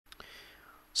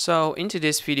So in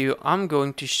today's video, I'm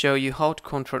going to show you how to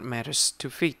convert meters to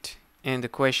feet. And the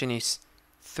question is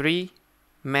 3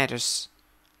 meters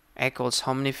equals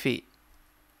how many feet?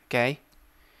 Okay.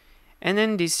 And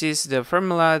then this is the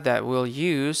formula that we'll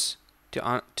use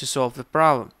to solve the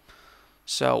problem.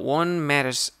 So 1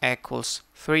 meters equals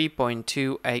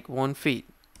 3.281 feet.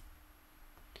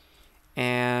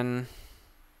 And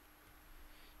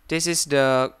this is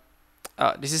the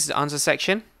answer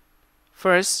section.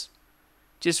 First,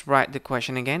 just write the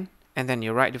question again, and then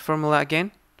you write the formula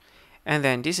again, and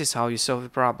then this is how you solve the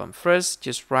problem. First,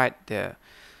 just write the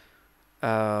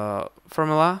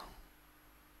formula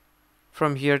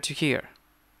from here to here,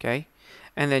 okay?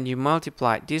 And then you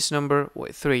multiply this number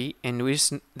with 3 and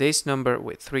this number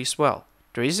with 3 as well.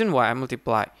 The reason why I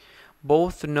multiply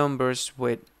both numbers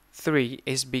with 3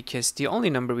 is because the only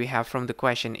number we have from the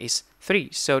question is 3.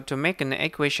 So to make an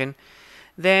equation,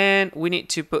 then we need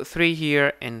to put 3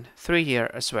 here and 3 here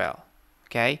as well.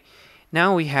 Okay,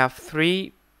 now we have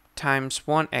 3 times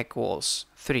 1 equals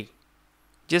 3.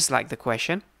 Just like the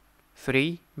question,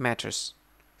 3 meters.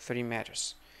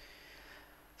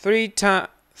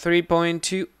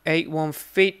 3.281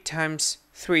 feet times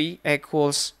 3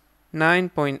 equals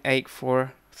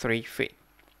 9.843 feet.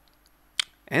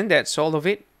 And that's all of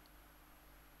it.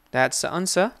 That's the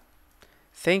answer.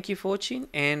 Thank you for watching,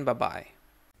 and bye-bye.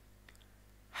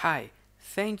 Hi,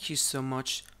 thank you so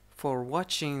much for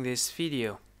watching this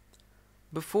video.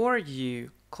 Before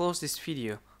you close this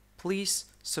video, please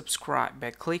subscribe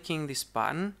by clicking this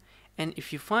button, and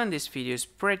if you find this video is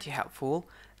pretty helpful,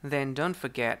 then don't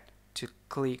forget to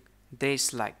click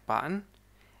this like button.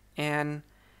 And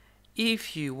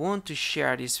if you want to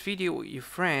share this video with your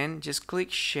friend, just click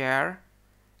share,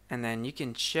 and then you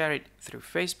can share it through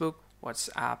Facebook,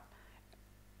 WhatsApp,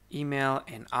 email,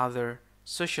 and other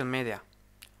social media.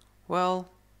 Well,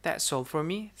 that's all for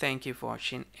me. Thank you for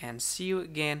watching, and see you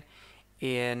again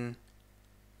in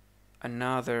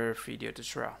another video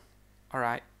tutorial.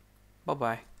 Alright, bye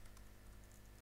bye.